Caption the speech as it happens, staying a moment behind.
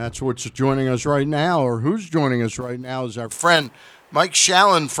That's what's joining us right now, or who's joining us right now, is our friend Mike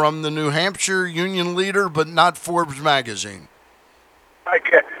Shalin from the New Hampshire Union Leader, but not Forbes magazine. I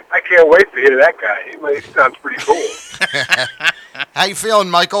can't wait to hear that guy. He sounds pretty cool. How you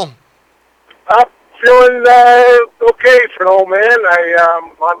feeling, Michael? I'm feeling okay for an old man.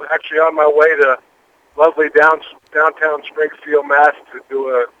 I'm actually on my way to lovely downtown Springfield, Mass, to do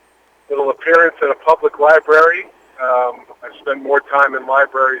a little appearance at a public library. I spend more time in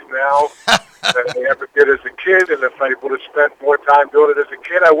libraries now than I ever did as a kid, and if I would have spent more time doing it as a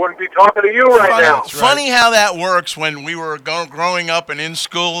kid, I wouldn't be talking to you right now. Funny how that works when we were growing up and in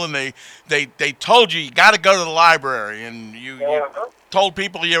school, and they told you got to go to the library, and you told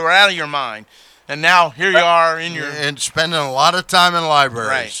people you were out of your mind. And now here you are in your... And spending a lot of time in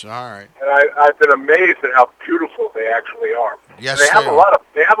libraries. Right. All right. And I've been amazed at how beautiful they actually are. Yes, they have a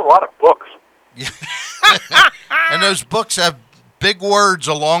lot of books. Yeah. And those books have big words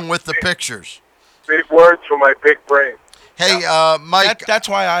along with the pictures. Big words for my big brain. Hey, Mike. That's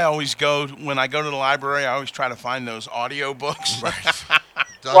why I always go, when I go to the library, I always try to find those audio books. Right.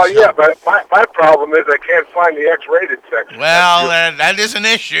 Well, yeah, but my problem is I can't find the X-rated section. Well, that is an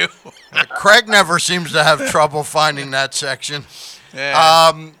issue. Craig never seems to have trouble finding that section.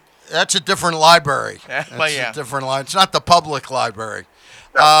 Yeah. That's a different library. That's a different line. It's not the public library.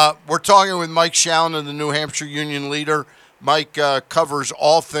 No. We're talking with Mike Shalin of the New Hampshire Union Leader. Mike covers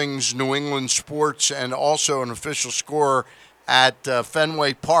all things New England sports and also an official scorer at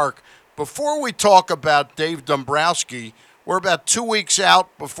Fenway Park. Before we talk about Dave Dombrowski, we're about 2 weeks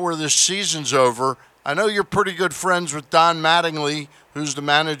out before this season's over. I know you're pretty good friends with Don Mattingly, who's the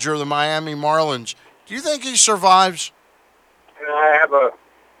manager of the Miami Marlins. Do you think he survives? I have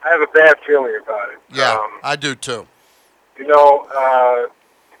a bad feeling about it. Yeah, I do too. We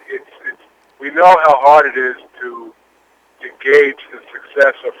know how hard it is to gauge the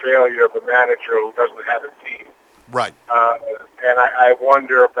success or failure of a manager who doesn't have a team. Right. And I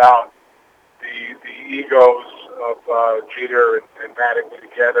wonder about the egos of Jeter and Mattingly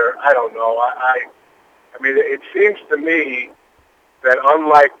together. I don't know. I mean, it seems to me that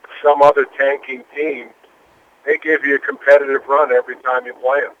unlike some other tanking teams, they give you a competitive run every time you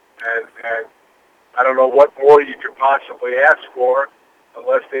play them. And I don't know what more you could possibly ask for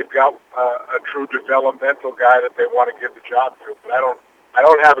unless they've got a true developmental guy that they want to give the job to. But I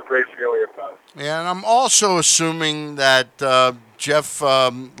don't have a great feeling about it. Yeah, and I'm also assuming that Jeff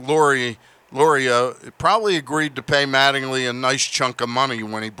Luria probably agreed to pay Mattingly a nice chunk of money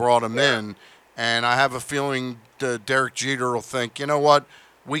when he brought him in, and I have a feeling Derek Jeter will think, you know what,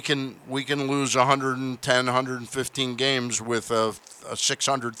 we can lose 110, 115 games with a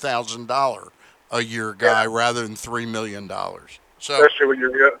 $600,000 a year guy rather than $3 million. So, especially when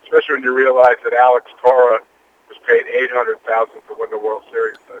you realize that Alex Cora was paid $800,000 to win the World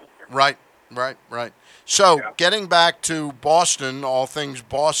Series last year. Right. So, getting back to Boston, all things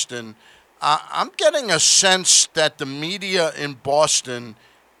Boston, I'm getting a sense that the media in Boston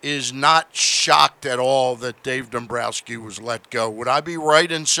is not shocked at all that Dave Dombrowski was let go. Would I be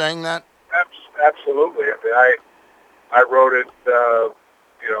right in saying that? Absolutely. I mean, I wrote it, a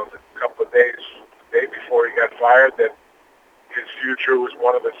couple of days, the day before he got fired, that his future was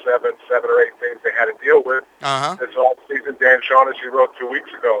one of the seven or eight things they had to deal with. This offseason, Dan Shaughnessy wrote 2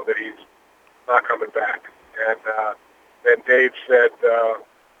 weeks ago that he's not coming back. And then Dave said,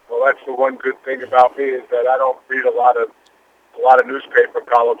 well, that's the one good thing about me is that I don't read a lot of newspaper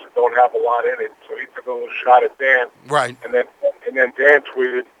columns that don't have a lot in it. So he took a little shot at Dan. Right. And then Dan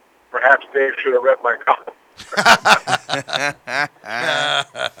tweeted, perhaps Dave should have read my column.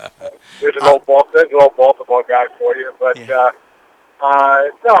 There's an old Baltimore guy for you, but no,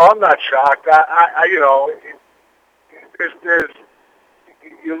 I'm not shocked. There's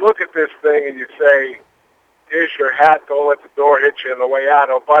you look at this thing and you say, "Here's your hat. Don't let the door hit you on the way out."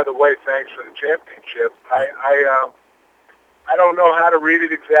 Oh, by the way, thanks for the championship. I don't know how to read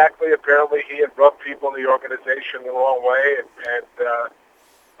it exactly. Apparently, he had rubbed people in the organization the wrong way, and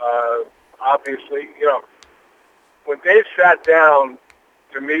obviously, when Dave sat down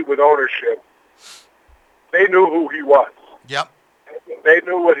to meet with ownership, they knew who he was. Yep. They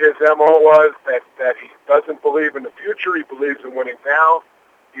knew what his MO was, that he doesn't believe in the future. He believes in winning now.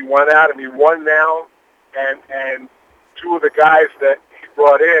 He went out and he won now. And two of the guys that he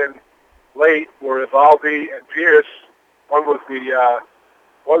brought in late were Evaldi and Pierce. One was the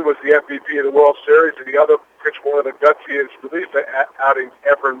MVP of the World Series, and the other pitched one of the gutsiest relief outings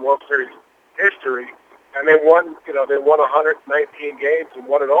ever in World Series history. And they won 119 games and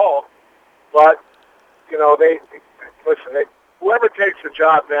won it all. But, whoever takes the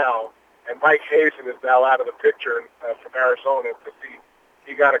job now, and Mike Hazen is now out of the picture from Arizona, because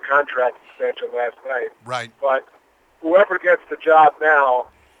he got a contract extension last night. Right. But whoever gets the job now,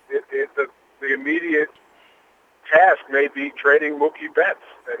 the immediate task may be trading Mookie Betts,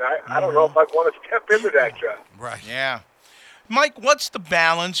 and I don't know if I'd want to step into that job. Right. Yeah. Mike, what's the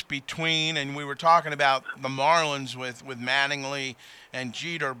balance between, and we were talking about the Marlins with Mattingly and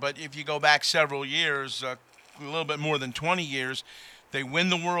Jeter, but if you go back several years, a little bit more than 20 years, they win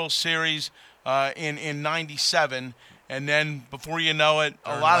the World Series in '97, and then before you know it,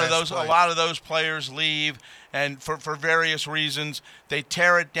 a lot of those players leave, and for various reasons, they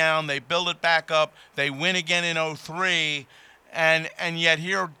tear it down, they build it back up, they win again in '03, and yet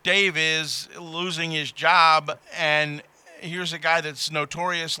here Dave is losing his job, and here's a guy that's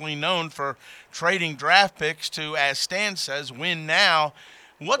notoriously known for trading draft picks to, as Stan says, win now.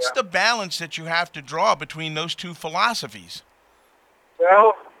 What's the balance that you have to draw between those two philosophies?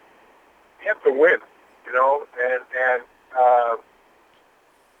 Well, you have to win, and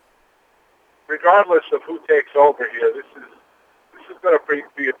regardless of who takes over here, this is going to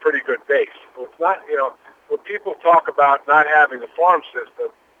be a pretty good base. So it's not, when people talk about not having a farm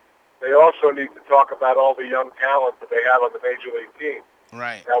system, they also need to talk about all the young talent that they have on the Major League team.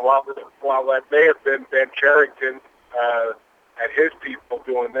 Right. Now, while that may have been Ben Cherington and his people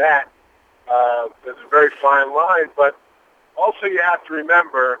doing that, there's a very fine line. But also you have to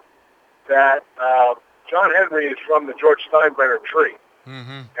remember that John Henry is from the George Steinbrenner tree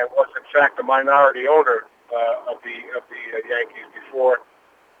and was, in fact, a minority owner of the Yankees before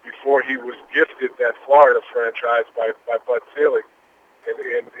he was gifted that Florida franchise by Bud Selig.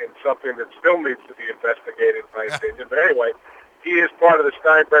 In something that still needs to be investigated, in my opinion. But anyway, he is part of the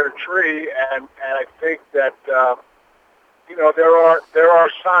Steinbrenner tree, and I think that there are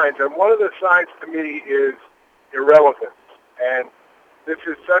signs, and one of the signs to me is irrelevance. And this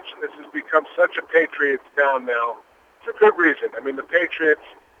has become such a Patriots town now for good reason. I mean, the Patriots,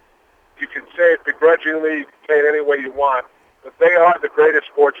 you can say it begrudgingly, you can say it any way you want, but they are the greatest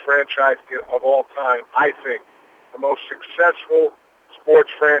sports franchise of all time. I think the most successful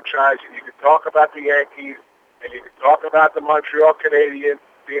sports franchise. You can talk about the Yankees, and you can talk about the Montreal Canadiens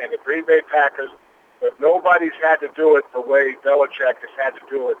and the Green Bay Packers, but nobody's had to do it the way Belichick has had to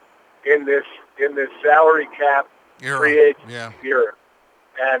do it in this salary cap free agent era.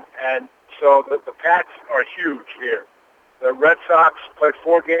 And so the Pats are huge here. The Red Sox played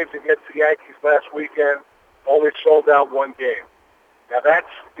 4 games against the Yankees last weekend, only sold out 1 game. Now that's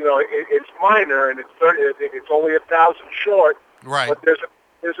it's minor, and it's only 1,000 short. Right. But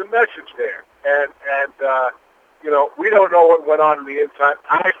there's a message there, and we don't know what went on in the inside.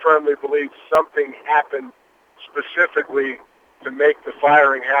 I firmly believe something happened specifically to make the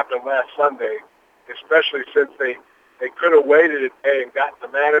firing happen last Sunday, especially since they could have waited a day and gotten the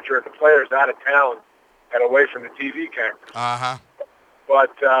manager and the players out of town and away from the TV cameras.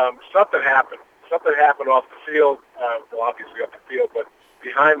 But something happened. Something happened off the field. Well, obviously off the field, but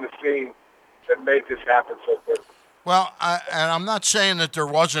behind the scenes that made this happen so quickly. Well, and I'm not saying that there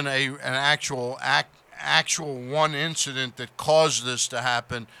wasn't an actual one incident that caused this to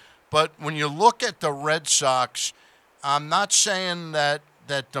happen, but when you look at the Red Sox, I'm not saying that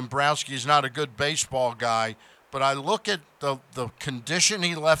Dombrowski is not a good baseball guy, but I look at the condition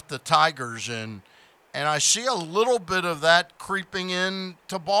he left the Tigers in, and I see a little bit of that creeping in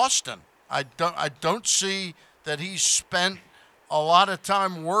to Boston. I don't see that he's spent a lot of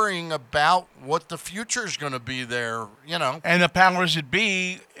time worrying about what the future is going to be there, And the powers that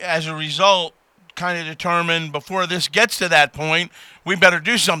be, as a result, kind of determine before this gets to that point, we better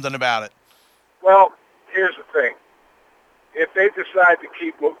do something about it. Well, here's the thing. If they decide to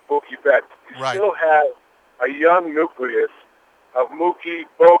keep Mookie Betts, you still have a young nucleus of Mookie,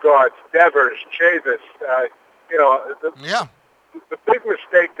 Bogarts, Devers, Chavis. The big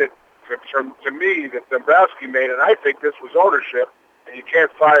mistake that to me that Dombrowski made, and I think this was ownership, and you can't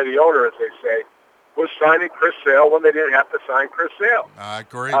fire the owner, as they say, was signing Chris Sale when they didn't have to sign Chris Sale. I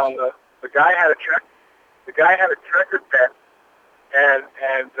agree. The guy had a checkered bet, and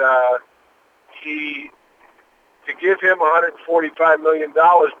he to give him $145 million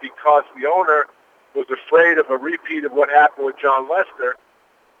because the owner was afraid of a repeat of what happened with John Lester.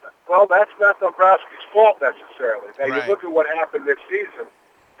 Well, that's not Dombrowski's fault necessarily. Now you look at what happened this season.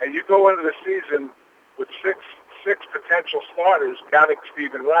 And you go into the season with six potential starters, counting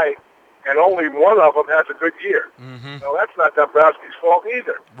Stephen Wright, and only one of them has a good year. No, that's not Dombrowski's fault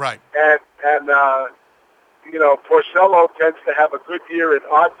either. Right. And Porcello tends to have a good year in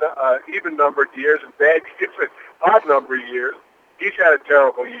even-numbered years and bad years in odd-numbered years. He's had a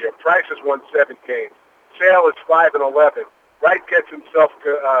terrible year. Price has won 7 games. Sale is 5-11. Wright gets himself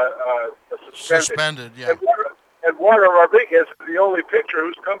suspended. Yeah. Eduardo Rodriguez is the only pitcher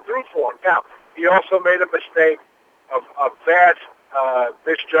who's come through for him. Now, he also made a mistake of vast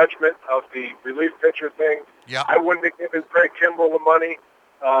misjudgment of the relief pitcher thing. Yeah. I wouldn't have given Craig Kimbrell the money,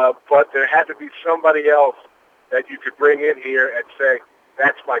 but there had to be somebody else that you could bring in here and say,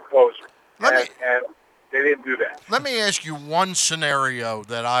 that's my closer. And they didn't do that. Let me ask you one scenario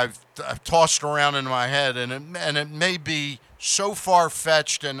that I've tossed around in my head, and it may be so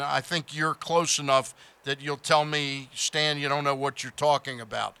far-fetched, and I think you're close enough that you'll tell me, Stan, you don't know what you're talking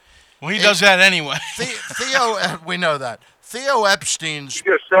about. Well, he does that anyway. Theo, we know that. Theo Epstein's...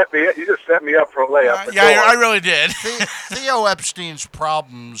 You just set me up for a layup. Yeah, I really did. Theo Epstein's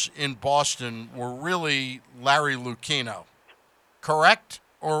problems in Boston were really Larry Lucchino, correct?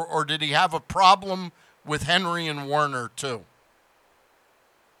 Or did he have a problem with Henry and Werner, too?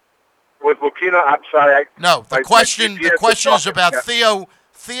 With Lucchino, I'm sorry. No, the question is about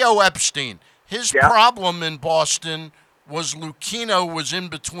Theo Epstein. His problem in Boston was Lucchino was in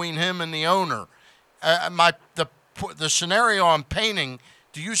between him and the owner. The scenario I'm painting,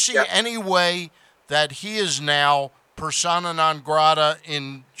 do you see any way that he is now persona non grata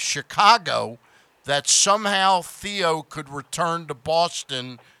in Chicago, that somehow Theo could return to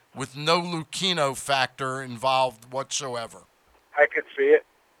Boston with no Lucchino factor involved whatsoever? I could see it.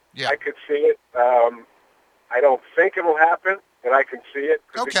 Yeah. I could see it. I don't think it'll happen, but I can see it.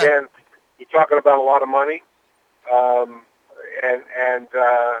 Because again, you're talking about a lot of money.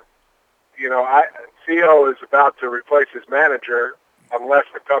 Theo is about to replace his manager unless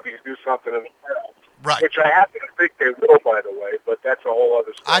the Cubbies do something in the playoffs. Right. Which I happen to think they will, by the way, but that's a whole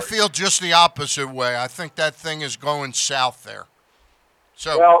other story. I feel just the opposite way. I think that thing is going south there.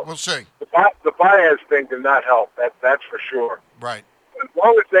 So we'll see. The Baez thing did not help. That's for sure. Right. As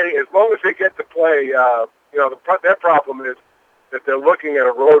long as they get to play, their problem is that they're looking at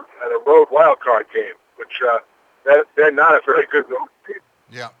a road wild card game, which they're not a very good road team.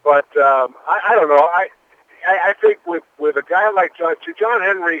 Yeah. But I don't know. I think with a guy like John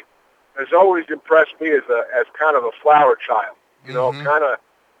Henry has always impressed me as kind of a flower child.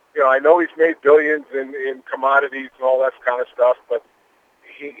 I know he's made billions in commodities and all that kind of stuff, but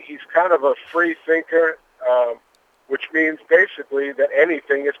he's kind of a free thinker, which means basically that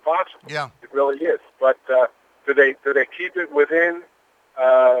anything is possible. Yeah. It really is. But do they keep it within?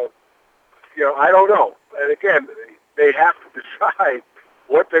 I don't know. And again, they have to decide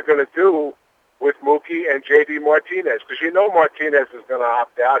what they're going to do with Mookie and J.D. Martinez, because Martinez is going to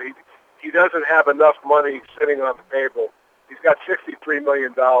opt out. He doesn't have enough money sitting on the table. He's got $63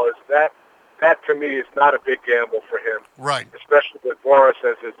 million. That to me is not a big gamble for him. Right. Especially with Boris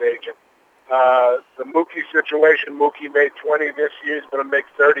as his agent. The Mookie situation, Mookie made 20 this year. He's going to make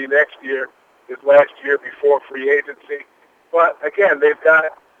 30 next year, his last year before free agency. But again, they've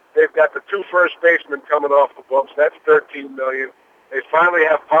got the two first basemen coming off the books. That's $13 million. They finally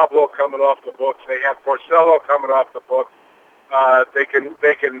have Pablo coming off the books. They have Porcello coming off the books. They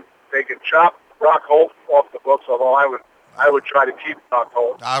can chop Brock Holt off the books. Although I would try to keep Brock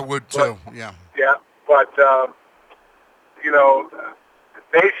Holt. I would too. Yeah. Yeah, but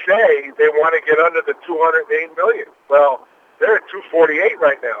they say they want to get under the $208 million. Well, they're at $248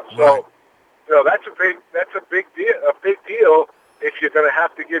 right now. So, that's a big deal. A big deal if you're going to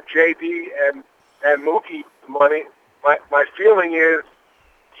have to give JD and Mookie money. My feeling is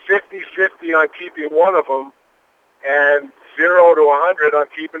 50-50 on keeping one of them, and 0 to 100 on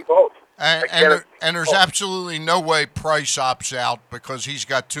keeping both. And there's absolutely no way Price opts out because he's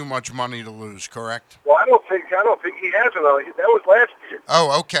got too much money to lose. Correct? Well, I don't think he has another. That was last year.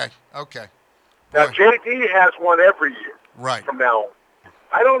 Oh, okay. Now JD has one every year. Right. From now on.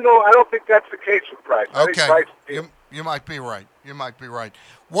 I don't know. I don't think that's the case with Price. Okay. Price you might be right.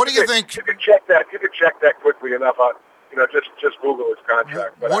 What do you think? You can check that. You can check that quickly enough. Just Google his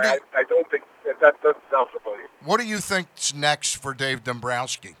contract. But I don't think that doesn't sound familiar. What do you think's next for Dave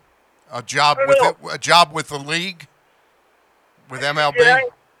Dombrowski? A job with the league, with MLB. Yeah,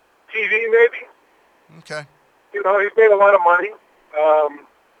 TV maybe. Okay. He's made a lot of money.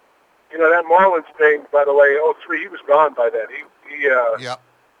 That Marlins thing, by the way, 03, he was gone by then.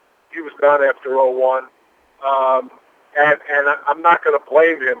 He was gone after 01. And I'm not going to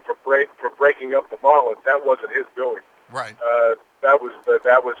blame him for breaking up the Marlins. That wasn't his doing. Right. That was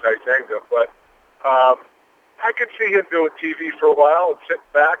Hyzenga. But I could see him doing TV for a while and sitting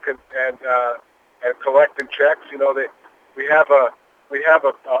back and collecting checks. We have a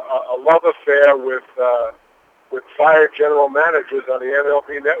love affair with fired general managers on the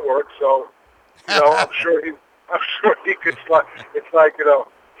MLB network. So I'm sure he could slide. It's like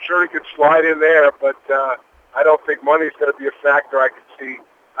sure he could slide in there, but I don't think money's going to be a factor. I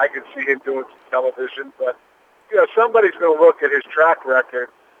can see him doing some television, but somebody's going to look at his track record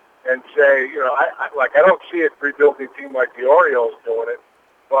and say, I don't see a rebuilding team like the Orioles doing it,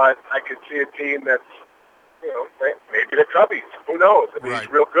 but I could see a team that's, maybe the Cubbies. Who knows? I mean, Right.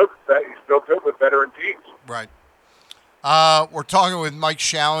 he's real good. He's real good with veteran teams. Right. We're talking with Mike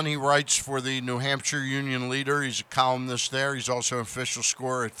Shalin. He writes for the New Hampshire Union Leader. He's a columnist there. He's also an official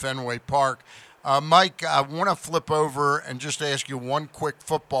scorer at Fenway Park. Mike, I want to flip over and just ask you one quick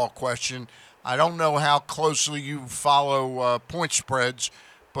football question. I don't know how closely you follow point spreads,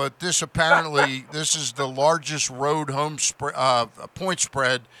 but this is the largest road home point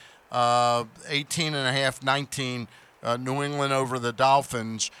spread, 18.5, 19, New England over the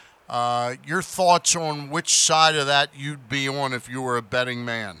Dolphins. Your thoughts on which side of that you'd be on if you were a betting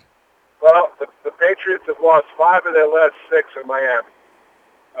man? Well, the Patriots have lost 5 of their last 6 in Miami,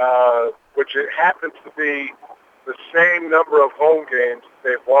 which it happens to be the same number of home games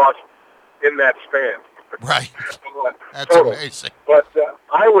they've lost in that span. Right. That's total. Amazing. But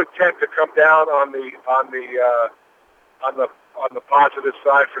I would tend to come down on the positive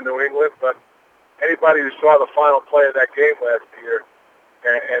side for New England. But anybody who saw the final play of that game last year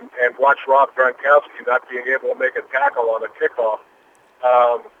and watched Rob Gronkowski not being able to make a tackle on a kickoff,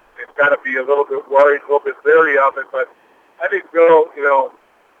 it's got to be a little bit worried, a little bit leery of it. But I think Bill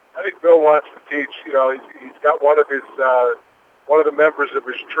wants to teach. He's got one of the members of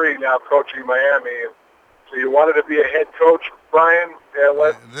his tree now coaching Miami. And so you wanted to be a head coach, Brian?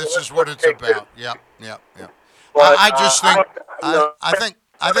 Yeah, this is what it's about. Yep. But, I just think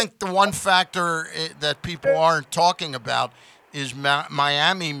I think the one factor that people aren't talking about is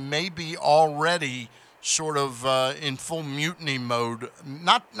Miami may be already sort of in full mutiny mode.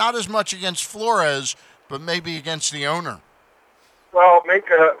 Not as much against Flores, but maybe against the owner. Well,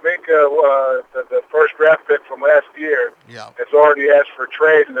 Minka, the first draft pick from last year, has already asked for a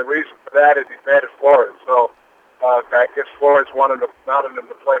trade, and the reason for that is he's mad at Flores. So I guess Flores wanted him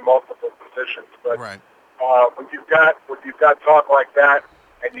to play multiple positions. But right. When you've got talk like that,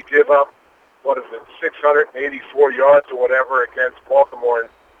 and you give up 684 yards or whatever against Baltimore, and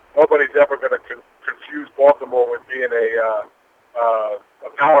nobody's ever going to confuse Baltimore with being a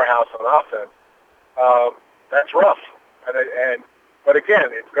powerhouse on offense. That's rough, but again,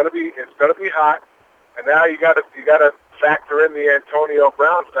 it's going to be hot, and now you got to factor in the Antonio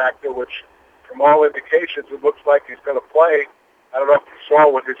Brown factor, which, from all indications, it looks like he's going to play. I don't know if you saw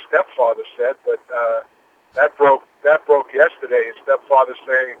what his stepfather said, but that broke yesterday. His stepfather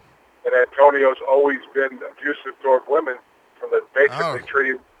saying that Antonio's always been abusive toward women, from the basically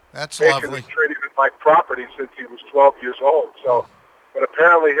treating him like property since he was 12 years old. So, but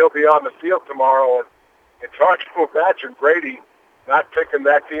apparently he'll be on the field tomorrow, and it's hard to imagine Brady not picking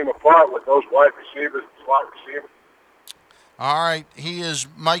that team apart with those wide receivers and slot receivers. All right, he is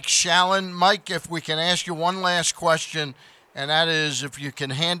Mike Shalin. Mike, if we can ask you one last question, and that is if you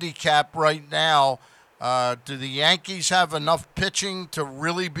can handicap right now, do the Yankees have enough pitching to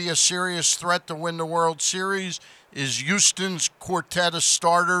really be a serious threat to win the World Series? Is Houston's quartet of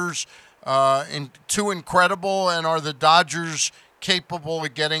starters too incredible, and are the Dodgers capable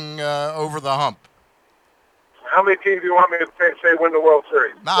of getting over the hump? How many teams do you want me to say win the World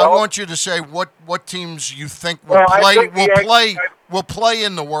Series? Now, I want you to say what teams you think will play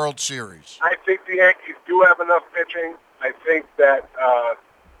in the World Series. I think the Yankees do have enough pitching. I think that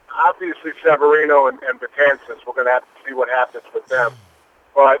obviously Severino and Betances, we're going to have to see what happens with them.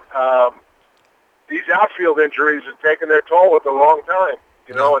 But these outfield injuries have taken their toll with a long time,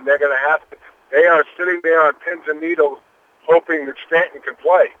 and they're going to have to. They are sitting there on pins and needles hoping that Stanton can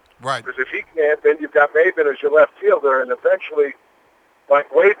play. Right. Because if he can't, then you've got Maven as your left fielder, and eventually,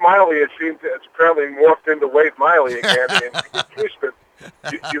 like Wade Miley, it's apparently morphed into Wade Miley again in Houston.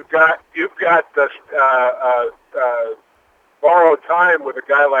 You've got the borrowed time with a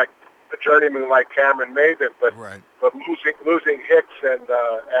guy like a journeyman like Cameron Maven, but losing Hicks and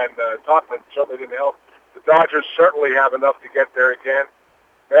Topman certainly didn't help. The Dodgers certainly have enough to get there again.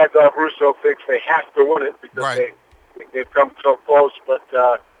 Mad Dog Russo thinks they have to win it because they've come so close, but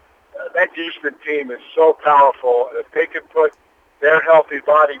that Houston team is so powerful. If they can put their healthy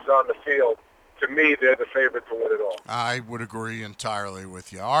bodies on the field, to me, they're the favorite to win it all. I would agree entirely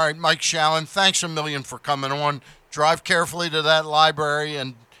with you. All right, Mike Shalin, thanks a million for coming on. Drive carefully to that library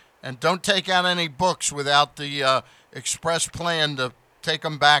and don't take out any books without the express plan to take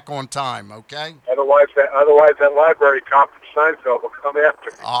them back on time, okay? Otherwise that library cop from Seinfeld will come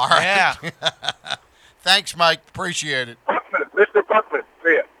after me. All right. Yeah. Thanks, Mike. Appreciate it. Mr. Buckman,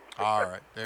 see ya. All right.